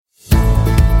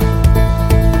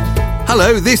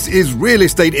Hello, this is Real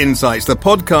Estate Insights, the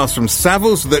podcast from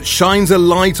Savills that shines a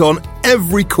light on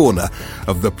every corner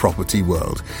of the property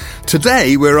world.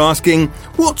 Today we're asking,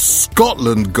 what's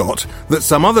Scotland got that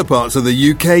some other parts of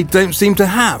the UK don't seem to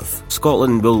have?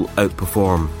 Scotland will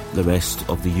outperform the rest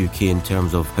of the UK in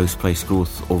terms of house price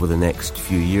growth over the next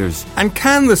few years. And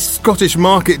can the Scottish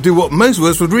market do what most of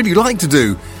us would really like to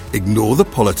do? Ignore the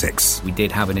politics. We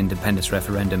did have an independence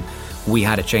referendum. We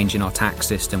had a change in our tax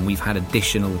system. We've had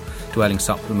additional dwelling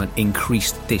supplement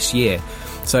increased this year.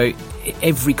 So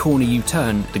every corner you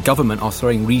turn, the government are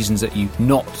throwing reasons at you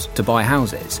not to buy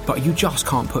houses, but you just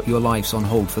can't put your lives on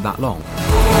hold for that long.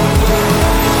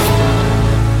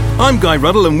 I'm Guy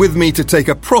Ruddle, and with me to take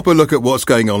a proper look at what's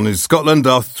going on in Scotland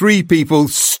are three people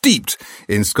steeped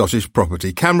in Scottish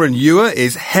property. Cameron Ewer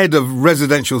is Head of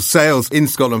Residential Sales in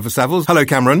Scotland for Savills. Hello,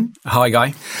 Cameron. Hi,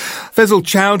 Guy. Faisal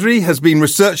Chowdhury has been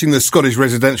researching the Scottish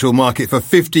residential market for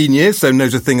 15 years, so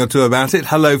knows a thing or two about it.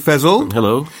 Hello, Faisal.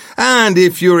 Hello. And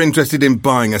if you're interested in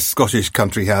buying a Scottish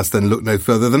country house, then look no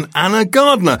further than Anna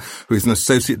Gardner, who is an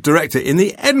Associate Director in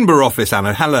the Edinburgh office.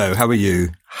 Anna, hello. How are you?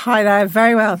 Hi there.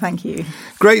 Very well, thank you.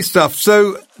 Great stuff.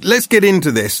 So let's get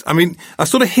into this. I mean, I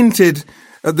sort of hinted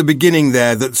at the beginning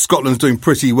there that Scotland's doing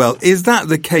pretty well. Is that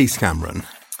the case, Cameron?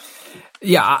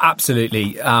 Yeah,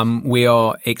 absolutely. We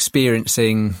are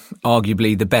experiencing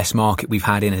arguably the best market we've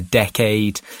had in a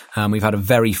decade. We've had a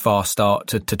very fast start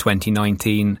to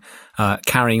 2019,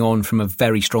 carrying on from a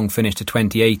very strong finish to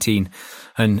 2018.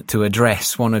 And to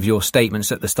address one of your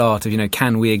statements at the start of,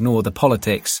 can we ignore the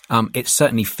politics? It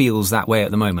certainly feels that way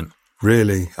at the moment.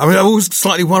 Really? I mean, I always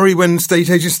slightly worry when estate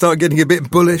agents start getting a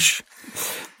bit bullish.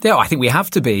 Yeah, I think we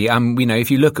have to be. If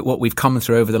you look at what we've come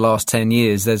through over the last 10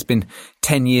 years, there's been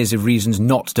 10 years of reasons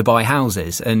not to buy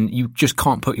houses, and you just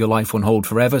can't put your life on hold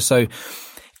forever. So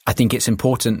I think it's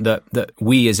important that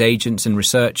we as agents and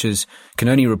researchers can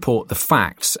only report the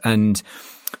facts. And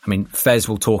Fez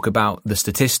will talk about the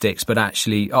statistics, but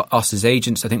actually us as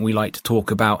agents, I think we like to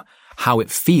talk about how it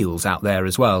feels out there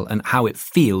as well. And how it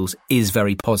feels is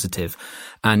very positive.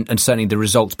 And certainly the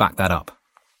results back that up.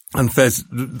 And Fez,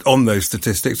 on those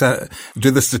statistics, do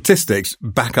the statistics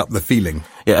back up the feeling?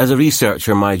 Yeah, as a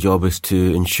researcher, my job is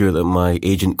to ensure that my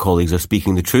agent colleagues are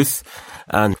speaking the truth.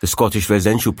 And the Scottish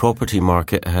residential property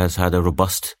market has had a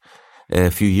robust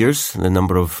few years. The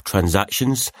number of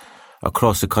transactions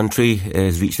across the country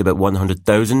has reached about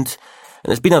 100,000.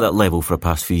 And it's been at that level for the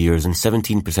past few years and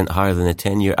 17% higher than the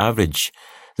 10-year average.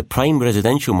 The prime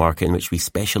residential market in which we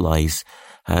specialise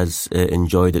has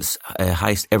enjoyed its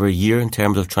highest ever year in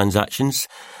terms of transactions.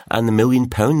 And the £1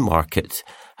 million market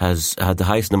has had the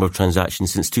highest number of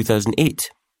transactions since 2008.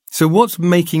 So what's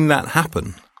making that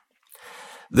happen?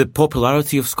 The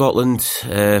popularity of Scotland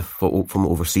from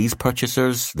overseas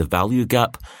purchasers, the value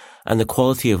gap, and the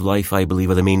quality of life, I believe,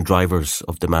 are the main drivers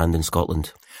of demand in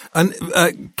Scotland.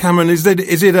 And Cameron, is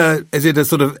it a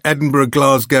sort of Edinburgh,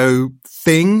 Glasgow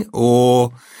thing,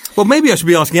 or? Well, maybe I should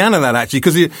be asking Anna that actually,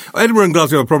 because Edinburgh and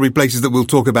Glasgow are probably places that we'll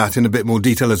talk about in a bit more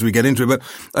detail as we get into it. But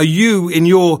are you, in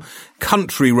your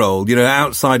country role,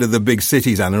 outside of the big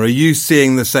cities, Anna, are you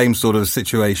seeing the same sort of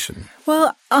situation?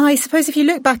 Well, I suppose if you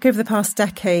look back over the past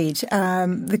decade,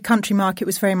 the country market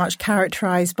was very much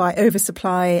characterised by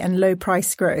oversupply and low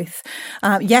price growth.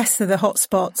 Yes, there are the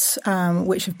hotspots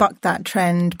which have bucked that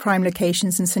trend, prime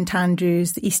locations in St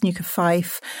Andrews, the East Neuk of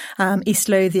Fife, East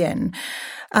Lothian.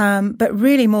 But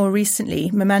really more recently,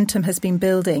 momentum has been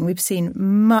building. We've seen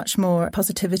much more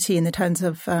positivity in the terms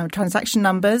of transaction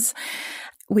numbers.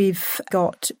 We've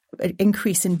got an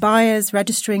increase in buyers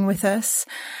registering with us.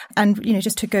 And,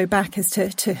 just to go back as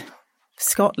to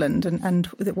Scotland and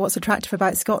what's attractive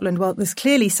about Scotland, well, there's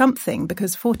clearly something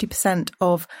because 40%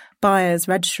 of buyers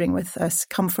registering with us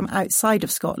come from outside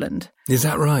of Scotland. Is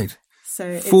that right? So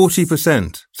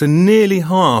 40%. So nearly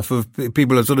half of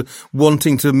people are sort of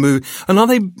wanting to move. And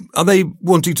are they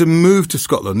wanting to move to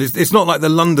Scotland? It's not like the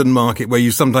London market where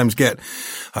you sometimes get,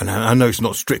 I know it's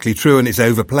not strictly true and it's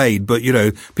overplayed, but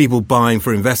people buying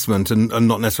for investment and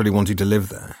not necessarily wanting to live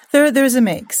there. There is a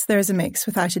mix. There is a mix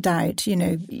without a doubt.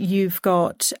 You've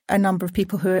got a number of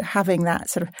people who are having that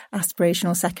sort of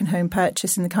aspirational second home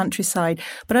purchase in the countryside,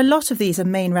 but a lot of these are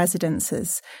main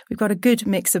residences. We've got a good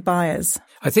mix of buyers.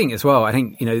 I think as well,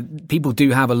 people do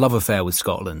have a love affair with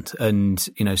Scotland. And,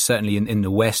 certainly in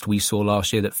the West, we saw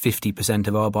last year that 50%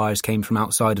 of our buyers came from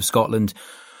outside of Scotland.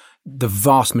 The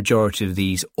vast majority of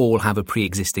these all have a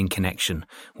pre-existing connection,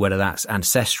 whether that's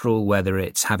ancestral, whether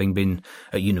it's having been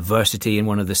at university in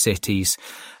one of the cities.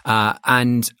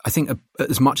 And I think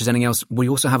as much as anything else, we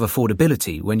also have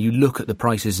affordability. When you look at the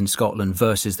prices in Scotland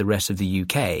versus the rest of the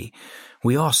UK,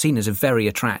 we are seen as a very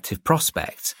attractive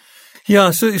prospect.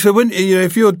 Yeah, so when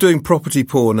if you're doing property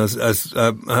porn, as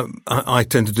I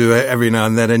tend to do every now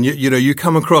and then, and you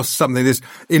come across something, this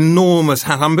enormous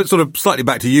house. I'm sort of slightly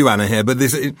back to you, Anna, here, but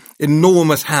this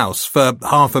enormous house for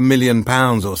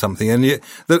 £500,000 or something, and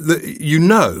you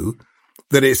know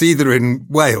that it's either in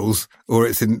Wales or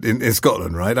it's in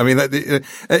Scotland, right? I mean,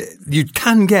 you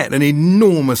can get an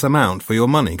enormous amount for your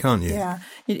money, can't you? Yeah,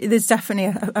 there's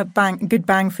definitely a good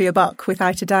bang for your buck,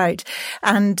 without a doubt.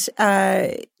 And,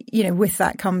 with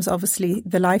that comes obviously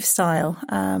the lifestyle.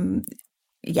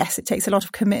 Yes, it takes a lot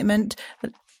of commitment.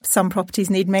 Some properties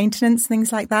need maintenance,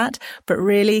 things like that. But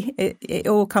really, it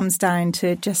all comes down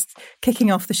to just kicking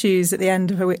off the shoes at the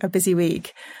end of a busy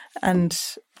week. And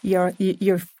you're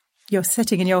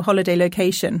sitting in your holiday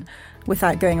location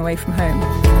without going away from home.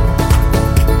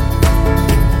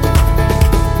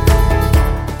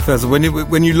 So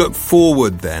when you look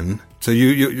forward then, so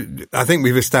I think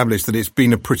we've established that it's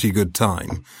been a pretty good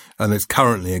time and it's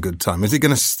currently a good time. Is it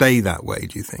going to stay that way,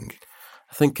 do you think?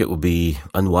 I think it would be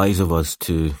unwise of us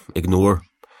to ignore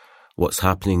what's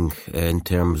happening in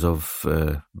terms of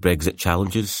Brexit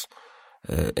challenges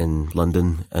in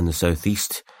London and the South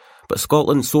East. But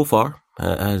Scotland so far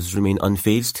has remained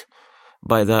unfazed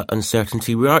by that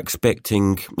uncertainty. We are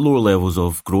expecting lower levels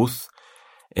of growth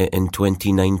in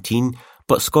 2019,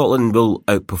 but Scotland will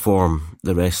outperform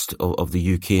the rest of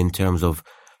the UK in terms of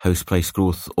house price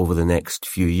growth over the next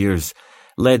few years,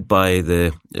 led by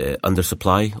the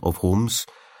undersupply of homes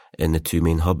in the two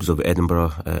main hubs of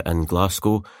Edinburgh and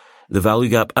Glasgow, the value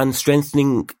gap, and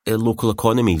strengthening local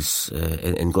economies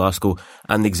in Glasgow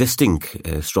and the existing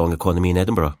strong economy in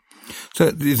Edinburgh.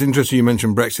 So it's interesting you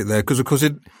mentioned Brexit there, because of course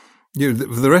for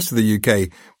the rest of the UK,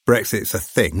 Brexit's a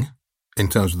thing in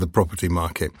terms of the property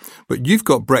market, but you've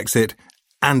got Brexit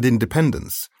and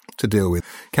independence to deal with.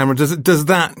 Cameron, does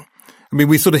that? I mean,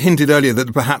 we sort of hinted earlier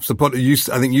that perhaps I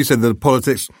think you said that the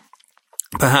politics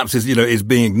perhaps is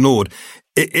being ignored.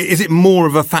 Is it more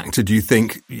of a factor, do you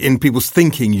think, in people's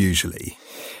thinking usually?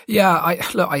 Yeah,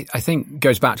 I think it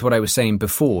goes back to what I was saying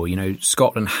before.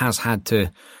 Scotland has had to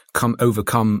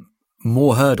overcome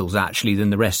more hurdles actually than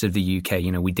the rest of the UK.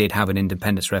 We did have an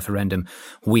independence referendum.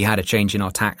 We had a change in our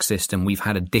tax system. We've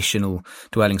had additional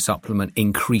dwelling supplement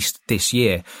increased this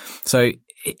year. So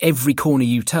every corner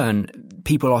you turn,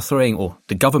 people are throwing, or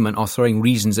the government are throwing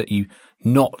reasons at you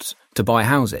not to buy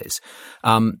houses.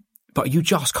 But you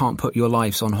just can't put your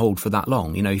lives on hold for that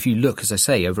long. If you look, as I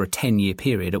say, over a 10-year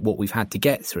period at what we've had to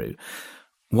get through,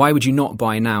 why would you not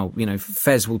buy now?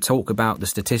 Fez will talk about the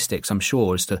statistics, I'm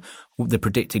sure, as to the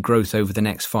predicted growth over the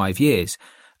next 5 years.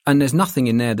 And there's nothing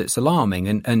in there that's alarming.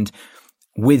 And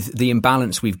with the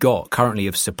imbalance we've got currently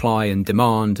of supply and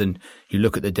demand, and you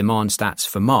look at the demand stats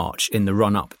for March in the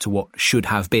run-up to what should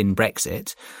have been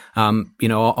Brexit,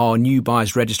 our new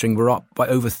buyers registering were up by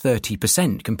over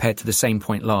 30% compared to the same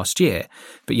point last year.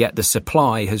 But yet the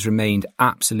supply has remained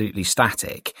absolutely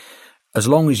static. As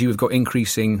long as you have got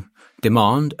increasing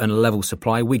demand and a level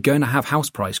supply, we're going to have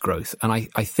house price growth. And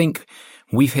I think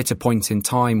we've hit a point in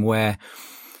time where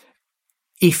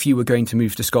if you were going to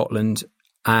move to Scotland,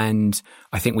 and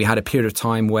I think we had a period of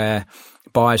time where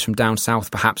buyers from down south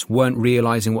perhaps weren't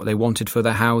realising what they wanted for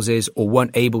their houses or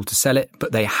weren't able to sell it,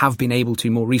 but they have been able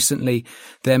to more recently.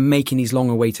 They're making these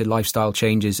long-awaited lifestyle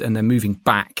changes and they're moving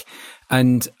back.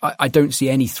 And I don't see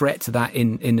any threat to that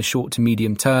in the short to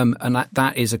medium term. And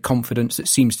that is a confidence that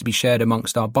seems to be shared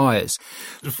amongst our buyers.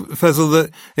 Faisal,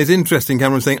 it's interesting,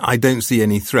 Cameron, saying, I don't see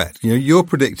any threat. You're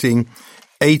predicting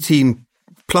 18%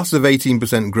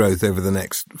 growth over the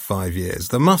next 5 years.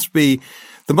 There must be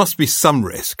some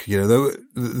risk,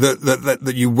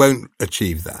 that you won't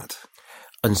achieve that.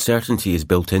 Uncertainty is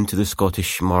built into the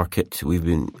Scottish market. We've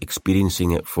been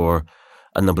experiencing it for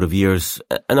a number of years,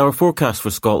 and our forecast for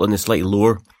Scotland is slightly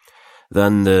lower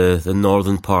than the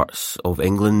northern parts of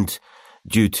England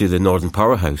due to the northern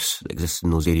powerhouse that exists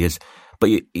in those areas. But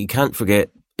you can't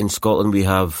forget, in Scotland we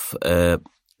have the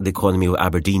economy of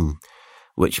Aberdeen,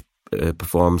 which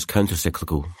performs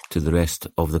counter-cyclical to the rest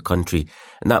of the country,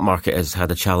 and that market has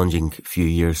had a challenging few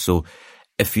years. So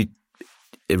if you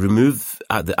remove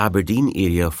the Aberdeen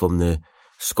area from the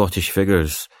Scottish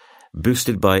figures,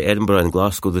 boosted by Edinburgh and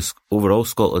Glasgow, this overall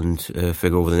Scotland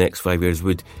figure over the next 5 years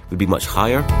would be much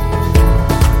higher.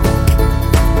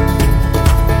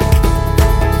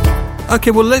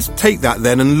 Okay, well, let's take that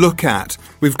then and look at,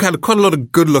 we've had quite a lot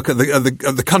of good look at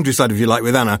the countryside, if you like,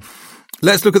 with Anna.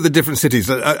 Let's look at the different cities.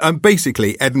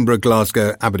 Basically, Edinburgh,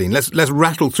 Glasgow, Aberdeen. Let's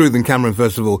rattle through them, Cameron,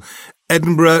 first of all.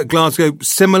 Edinburgh, Glasgow,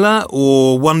 similar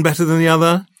or one better than the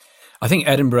other? I think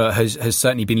Edinburgh has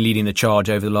certainly been leading the charge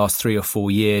over the last 3 or 4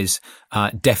 years,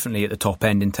 definitely at the top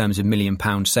end in terms of £1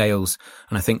 million sales.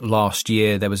 And I think last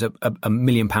year there was a £1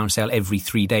 million sale every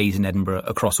 3 days in Edinburgh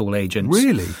across all agents.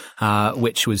 Really?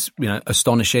 Which was,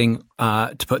 astonishing.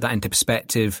 To put that into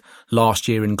perspective, last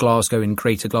year in Glasgow, in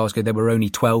Greater Glasgow, there were only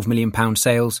 £12 million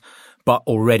sales. But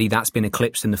already that's been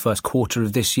eclipsed in the first quarter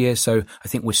of this year. So I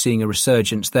think we're seeing a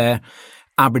resurgence there.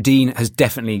 Aberdeen has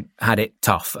definitely had it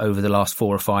tough over the last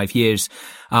 4 or 5 years.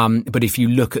 But if you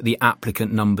look at the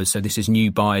applicant numbers, so this is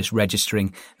new buyers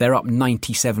registering, they're up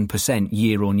 97%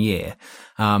 year on year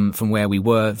from where we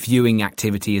were. Viewing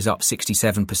activity is up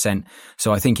 67%.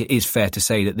 So I think it is fair to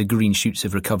say that the green shoots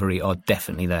of recovery are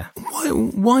definitely there.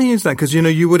 Why is that? Because,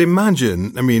 you would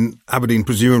imagine, Aberdeen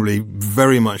presumably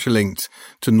very much linked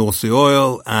to North Sea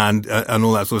oil and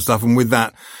all that sort of stuff. And with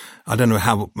that, I don't know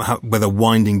how whether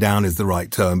winding down is the right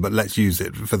term, but let's use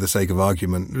it for the sake of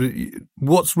argument.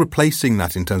 What's replacing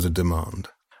that in terms of demand?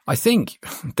 I think,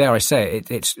 dare I say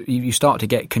it, you start to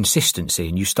get consistency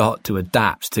and you start to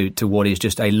adapt to what is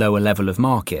just a lower level of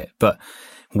market. But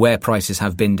where prices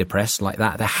have been depressed like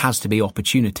that, there has to be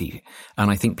opportunity.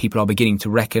 And I think people are beginning to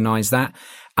recognise that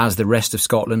as the rest of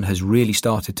Scotland has really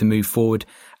started to move forward.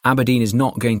 Aberdeen is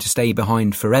not going to stay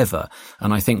behind forever.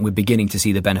 And I think we're beginning to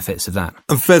see the benefits of that.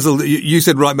 And Faisal, you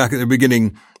said right back at the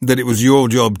beginning that it was your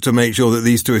job to make sure that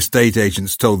these two estate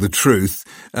agents told the truth.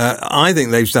 I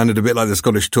think they've sounded a bit like the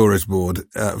Scottish Tourist Board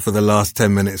for the last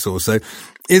 10 minutes or so.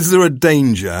 Is there a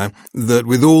danger that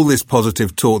with all this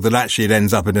positive talk that actually it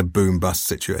ends up in a boom-bust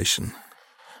situation?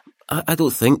 I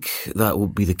don't think that will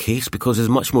be the case because there's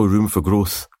much more room for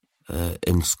growth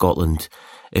in Scotland.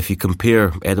 If you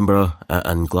compare Edinburgh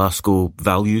and Glasgow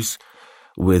values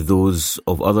with those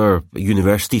of other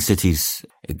university cities,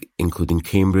 including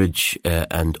Cambridge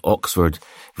and Oxford,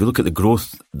 if you look at the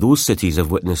growth those cities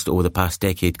have witnessed over the past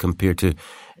decade compared to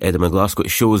Edinburgh and Glasgow,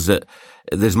 it shows that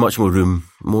there's much more room,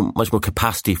 much more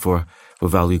capacity for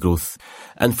value growth.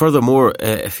 And furthermore,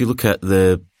 if you look at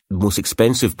the most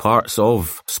expensive parts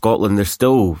of Scotland, they're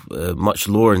still much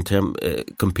lower in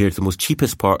compared to the most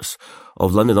cheapest parts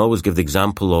of London. I always give the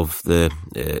example of the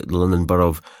London borough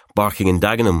of Barking and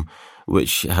Dagenham,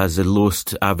 which has the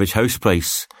lowest average house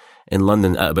price in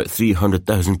London at about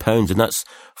 £300,000, and that's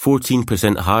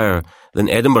 14% higher than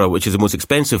Edinburgh, which is the most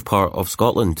expensive part of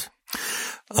Scotland.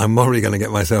 I'm already going to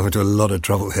get myself into a lot of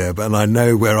trouble here, but I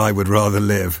know where I would rather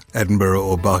live, Edinburgh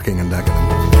or Barking and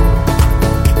Dagenham.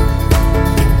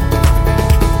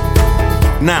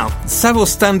 Now,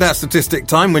 Savills standout statistic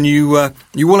time when you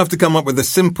will have to come up with a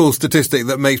simple statistic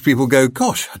that makes people go,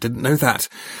 gosh, I didn't know that.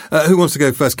 Who wants to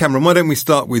go first? Cameron, why don't we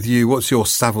start with you? What's your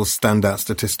Savills standout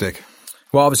statistic?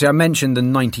 Well, obviously, I mentioned the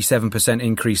 97%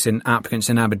 increase in applicants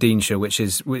in Aberdeenshire, which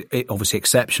is obviously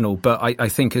exceptional. But I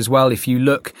think as well, if you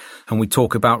look and we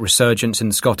talk about resurgence in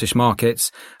the Scottish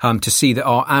markets, to see that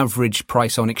our average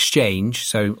price on exchange,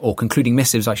 or concluding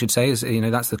missives, I should say, is,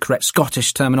 that's the correct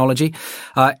Scottish terminology,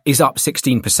 is up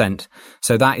 16%.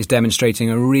 So that is demonstrating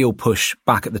a real push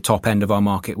back at the top end of our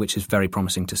market, which is very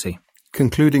promising to see.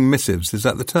 Concluding missives, is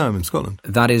that the term in Scotland?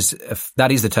 That is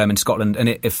the term in Scotland, and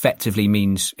it effectively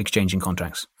means exchanging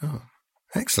contracts. Oh,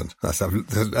 excellent. That's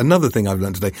another thing I've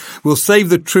learned today. We'll save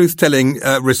the truth-telling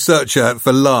researcher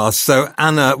for last. So,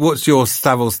 Anna, what's your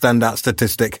Savills standout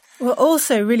statistic? Well,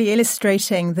 also really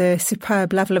illustrating the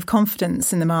superb level of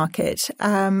confidence in the market.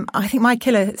 I think my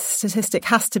killer statistic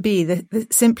has to be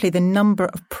simply the number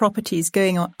of properties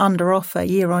going on under offer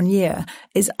year on year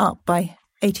is up by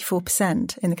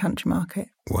 84% in the country market.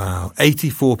 Wow,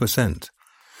 84%.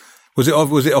 Was it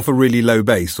off a really low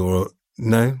base or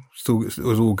no? Still, it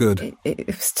was all good. It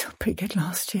was still pretty good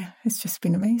last year. It's just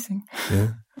been amazing. Yeah,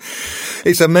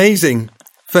 it's amazing.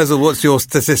 Faisal, what's your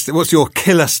statistic? What's your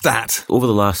killer stat? Over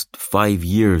the last 5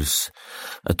 years,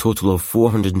 a total of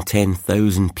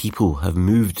 410,000 people have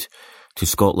moved to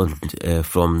Scotland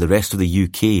from the rest of the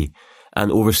UK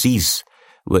and overseas,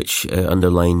 which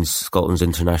underlines Scotland's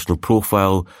international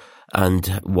profile and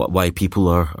why people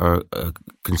are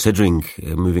considering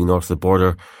moving north of the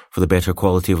border for the better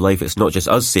quality of life. It's not just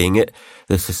us saying it,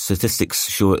 the statistics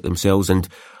show it themselves. And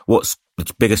what's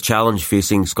the biggest challenge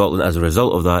facing Scotland as a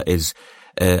result of that is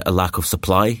a lack of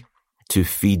supply to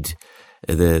feed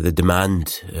the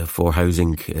demand for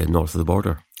housing north of the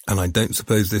border. And I don't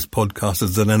suppose this podcast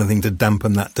has done anything to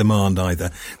dampen that demand either.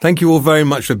 Thank you all very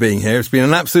much for being here. It's been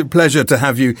an absolute pleasure to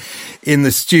have you in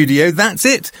the studio. That's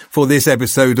it for this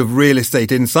episode of Real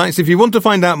Estate Insights. If you want to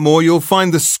find out more, you'll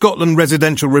find the Scotland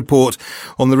Residential Report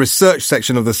on the research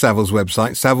section of the Savills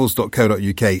website,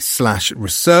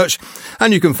 savills.co.uk/research.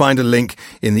 And you can find a link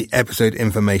in the episode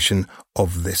information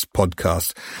of this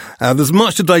podcast. There's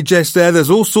much to digest there. There's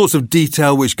all sorts of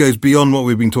detail which goes beyond what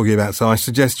we've been talking about. So I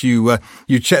suggest you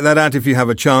check that out if you have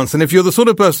a chance. And if you're the sort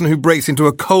of person who breaks into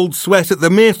a cold sweat at the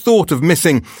mere thought of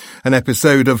missing an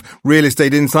episode of Real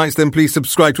Estate Insights, then please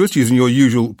subscribe to us using your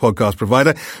usual podcast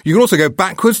provider. You can also go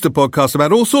backwards to podcasts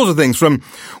about all sorts of things, from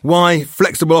why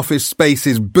flexible office space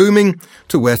is booming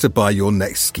to where to buy your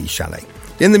next ski chalet.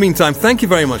 In the meantime, thank you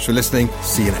very much for listening.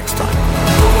 See you next time.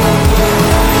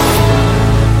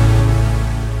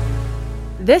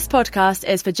 This podcast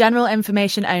is for general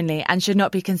information only and should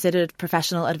not be considered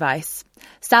professional advice.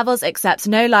 Savills accepts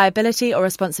no liability or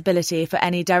responsibility for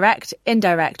any direct,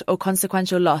 indirect or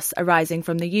consequential loss arising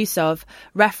from the use of,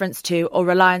 reference to or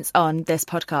reliance on this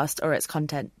podcast or its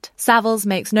content. Savills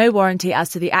makes no warranty as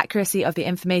to the accuracy of the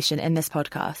information in this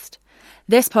podcast.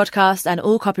 This podcast and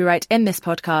all copyright in this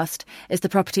podcast is the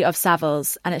property of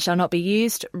Savills, and it shall not be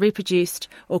used, reproduced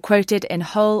or quoted in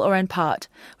whole or in part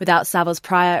without Savills'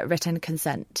 prior written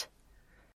consent.